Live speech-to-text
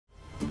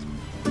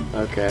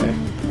Okay.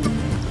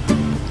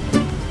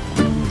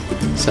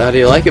 So how do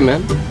you like it,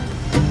 man?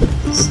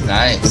 It's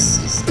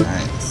nice. It's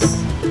nice.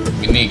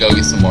 We need to go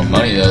get some more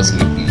money though, so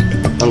we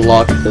can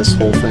Unlock this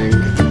whole thing.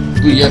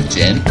 Ooh, you have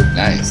gin?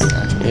 Nice.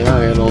 Yeah,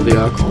 I got all the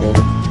alcohol.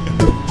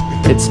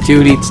 It's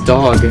dude eats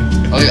dog.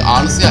 Okay,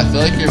 honestly, I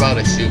feel like you're about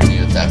to shoot me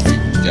with that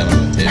freaking gun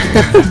on the table.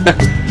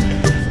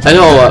 I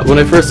know, when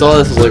I first saw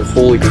this, I was like,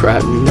 holy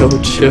crap, no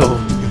chill.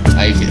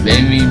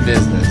 They mean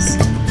business.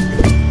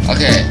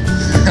 Okay.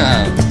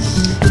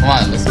 Come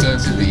on, let's go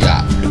to the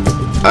yacht.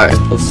 Alright,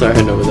 let's start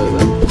heading over there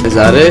then. Is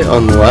that it?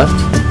 On the left?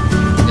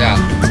 Yeah.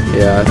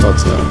 Yeah, I thought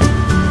so.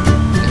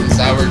 If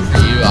that worked for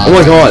you, Oh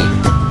my god!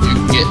 You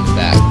can get in the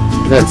back.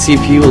 That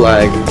CPU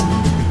lag.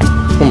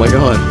 Oh my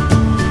god.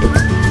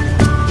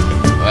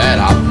 Go ahead,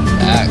 hop in the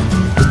back.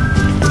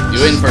 You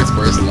in first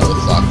person, that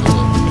looks awkward.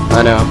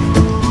 I know.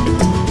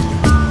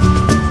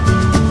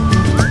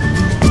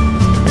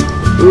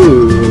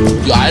 Ooh.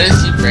 Dude, I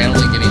just keep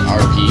randomly getting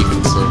RP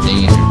from sort of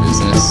being in your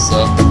business,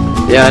 so.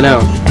 Yeah, I know.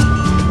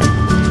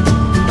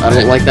 I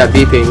don't like that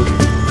beeping.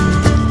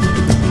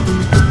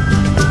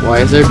 Why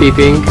is there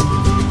beeping?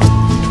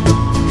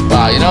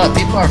 Wow, you know what?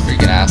 People are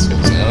freaking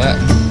assholes, you know that?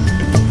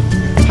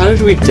 How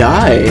did we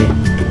die?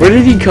 Where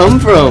did he come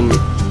from?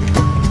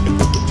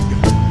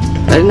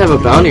 I didn't have a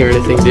bounty or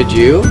anything, did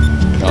you?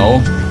 No.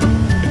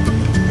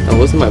 That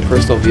wasn't my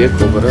personal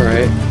vehicle, but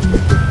alright.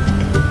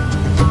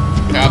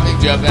 Here, I'll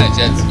pick you up in that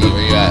jet ski.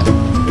 Where you at?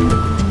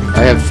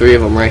 I have 3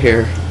 of them right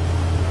here.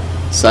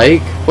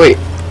 Psych? Wait.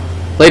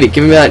 Lady,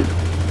 give me that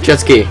jet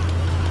ski.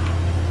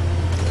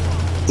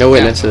 No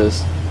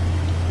witnesses.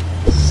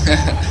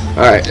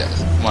 Alright.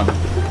 Come on.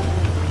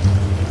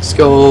 Let's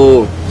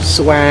go.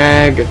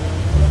 Swag.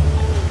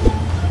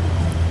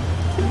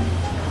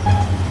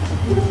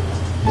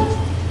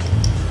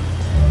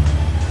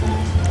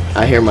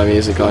 I hear my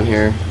music on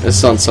here. This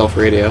is on self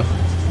radio.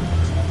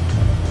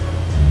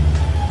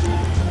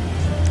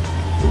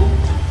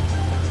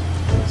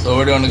 So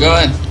we're doing to go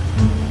in.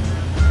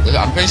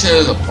 I'm pretty sure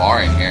there's a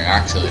bar in here,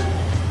 actually.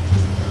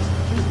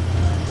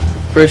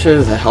 Pretty sure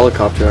there's a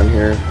helicopter on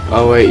here.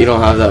 Oh wait, you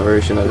don't have that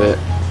version of it.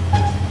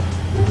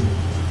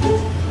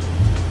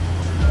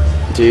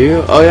 Do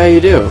you? Oh yeah, you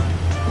do.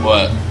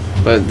 What?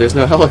 But there's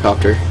no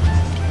helicopter.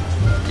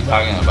 What are you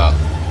talking about?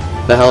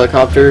 The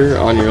helicopter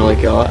on your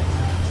like yacht.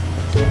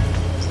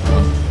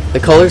 The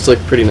colors look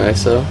pretty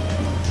nice though.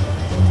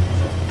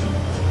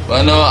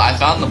 Well, no, I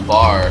found the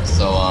bar,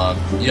 so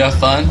you have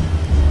fun.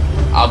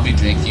 I'll be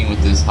drinking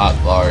with this hot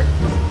bar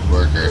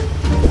worker.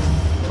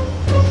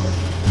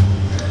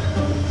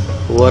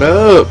 What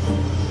up?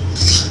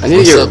 I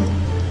need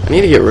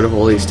to get rid of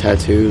all these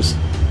tattoos.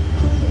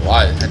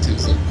 Why?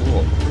 Tattoos look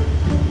cool.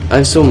 I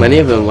have so many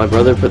of them. My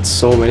brother put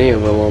so many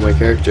of them on my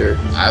character.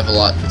 I have a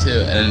lot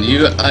too. And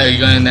you, are you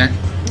going in there?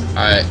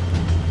 Alright.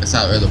 That's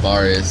not where the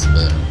bar is,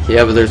 but.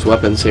 Yeah, but there's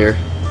weapons here.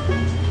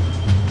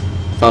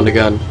 Found a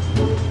gun.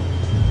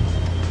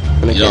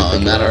 You don't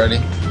own that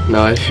already?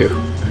 No, I do.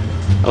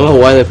 I don't know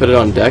why they put it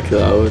on deck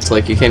though. It's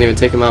like you can't even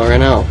take them out right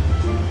now.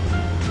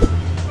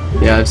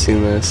 Yeah, I've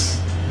seen this.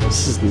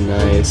 This is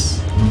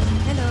nice.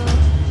 Hello.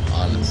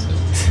 Honestly.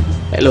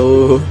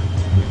 Hello.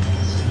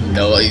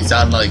 No, you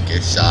sound like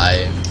you're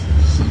shy.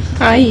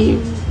 Hi.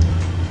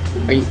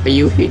 Are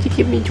you here to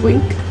give me a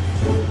drink?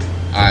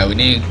 Alright, we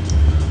need to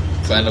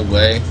find a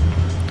way.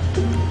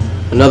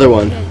 Another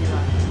one.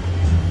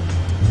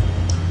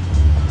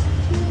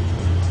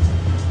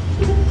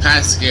 I'm kind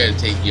of scared to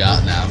take you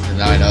out now, because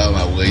now I know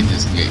my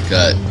wages can get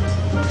cut.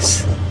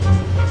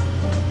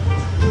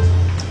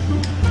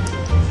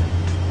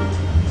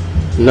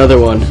 Another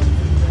one.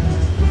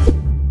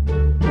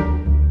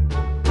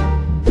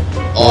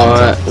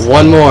 Oh,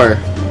 one more.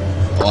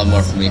 One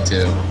more for me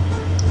too.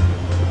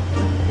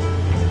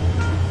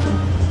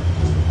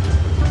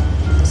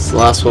 It's the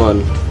last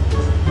one.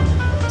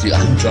 Dude,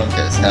 I'm drunk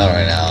as hell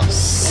right now.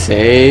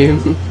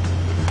 Same.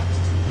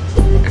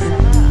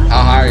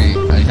 How high are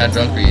you? How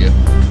drunk are you?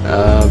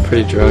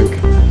 Pretty drunk.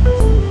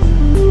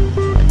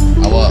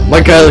 What?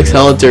 My guy looks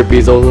hella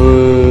derpy.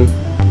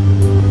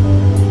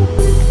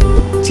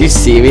 Do you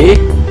see me?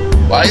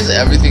 Why is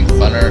everything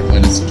funner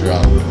when it's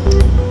drunk?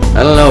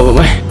 I don't know,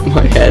 but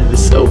my head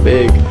is so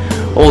big.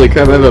 Holy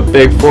crap, I have a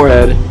big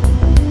forehead.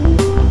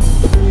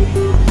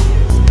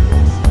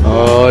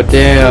 Oh,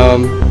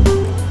 damn.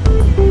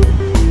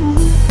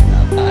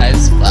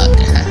 Nice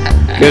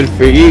fuck. Good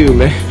for you,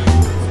 man.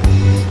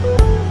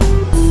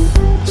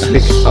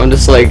 I'm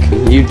just like,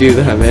 you do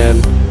that,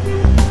 man.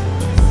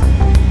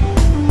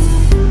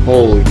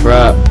 Holy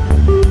crap.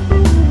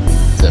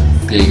 It's a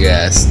big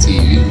ass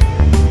TV.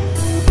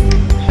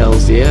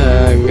 Hells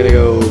yeah, I'm gonna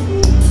go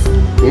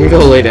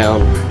lay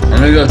down. I'm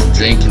gonna go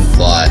drink and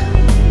fly.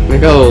 I'm gonna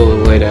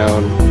go lay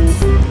down.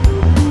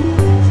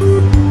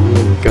 I'm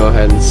gonna go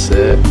ahead and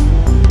sit.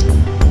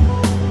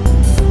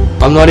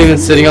 I'm not even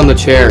sitting on the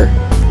chair.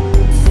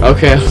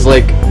 Okay, I was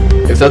like,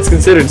 if that's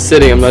considered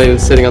sitting, I'm not even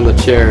sitting on the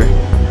chair.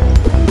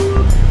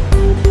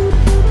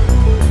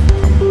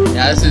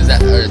 Yeah, this is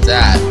that, or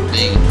that,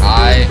 being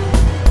high,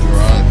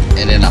 drunk,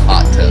 and in a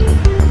hot tub.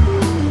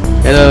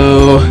 Hello.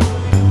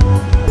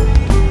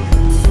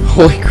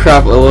 Holy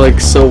crap, it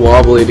looks so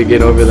wobbly to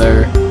get over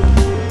there.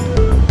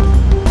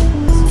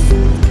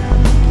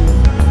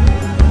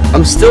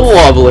 I'm still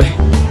wobbly.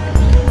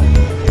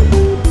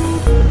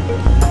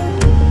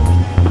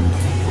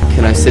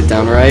 Can I sit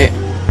down right?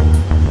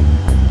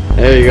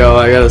 There you go,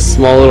 I got a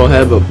small little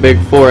head but big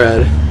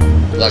forehead.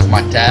 Like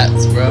my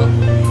tats, bro.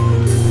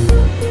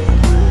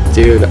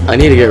 Dude, I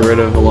need to get rid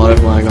of a lot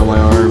of mine on my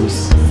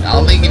arms. I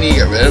don't think you need to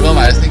get rid of them,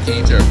 I just think you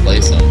need to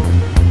replace them.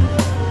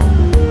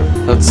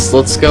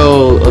 Let's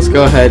go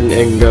ahead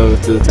and go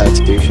to the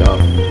tattoo shop.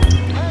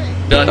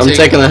 I'm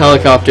taking the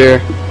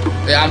helicopter.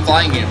 Yeah, I'm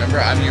flying you, remember?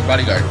 I'm your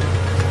bodyguard.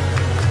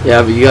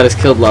 Yeah, but you got us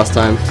killed last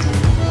time.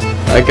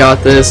 I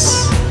got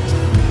this.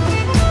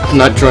 I'm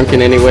not drunk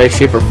in any way,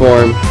 shape, or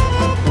form.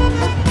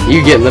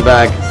 You get in the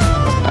back.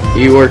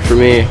 You work for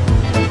me.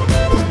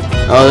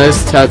 Oh, there's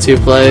the tattoo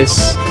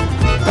place.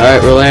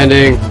 Alright, we're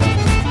landing.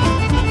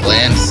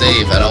 Land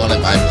safe, I don't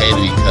want my pay to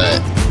be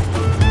cut.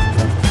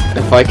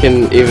 If I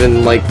can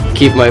even, like,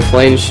 keep my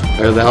plane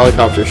or the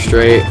helicopter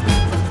straight.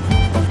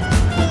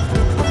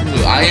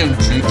 Dude, I am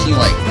drinking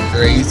like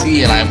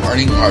crazy and I'm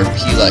earning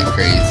RP like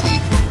crazy.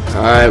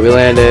 Alright, we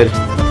landed.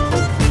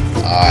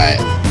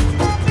 Alright.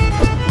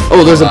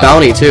 Oh, there's a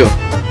bounty, too.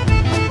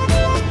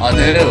 On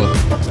who?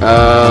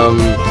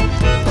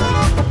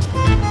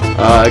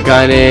 A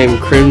guy named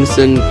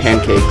Crimson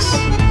Pancakes.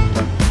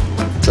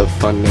 It's a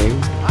fun name.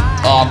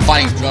 Oh, I'm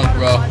flying drunk,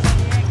 bro.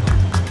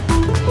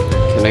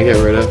 Can I get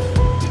rid of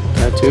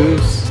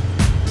tattoos?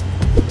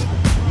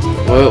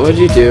 What'd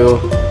you do?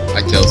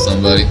 I killed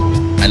somebody.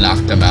 I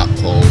knocked them out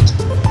cold.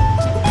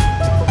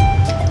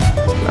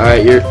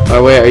 Alright,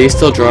 oh wait, are you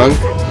still drunk?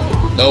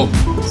 Nope.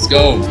 Let's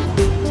go.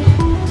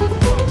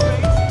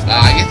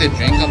 I get to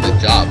drink on the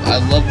job. I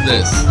love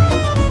this.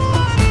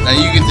 Now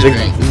you get to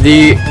drink.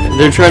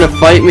 They're trying to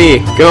fight me.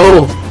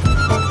 Go!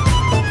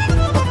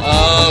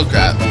 Oh,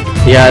 crap.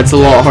 Yeah, it's a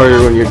lot harder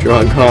when you're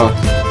drunk, huh?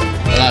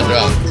 I'm not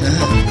drunk.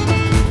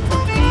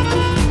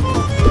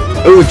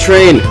 Ooh,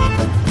 train!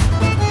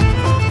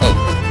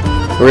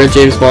 Oh. We're at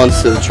James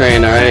Bond's to the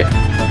train, alright?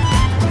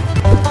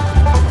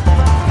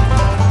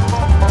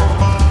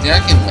 Yeah, I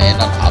can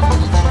land on top of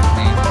the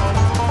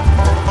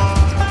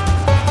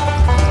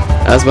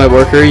train. As my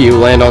worker, you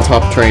land on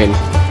top train.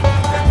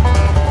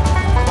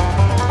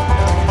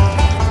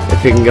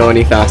 If you can go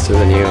any faster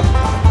than you.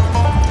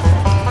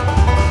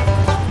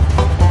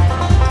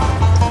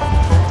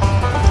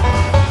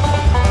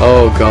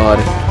 Oh god.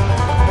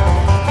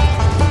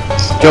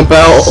 Jump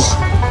out!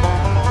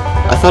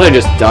 I thought I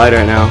just died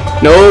right now.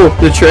 No!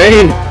 The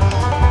train!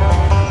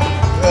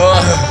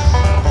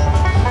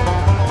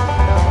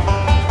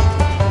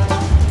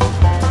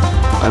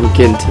 I'm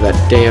getting to that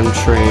damn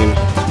train.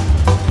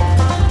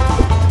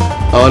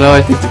 Oh no,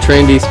 I think the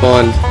train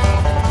despawned.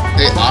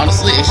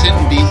 Honestly, it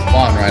shouldn't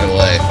despawn right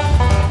away.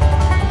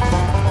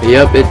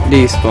 Yep, it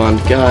despawned.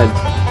 God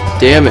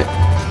damn it.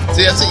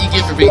 See, that's what you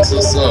get for being so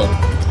slow.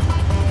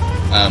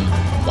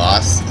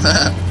 Boss.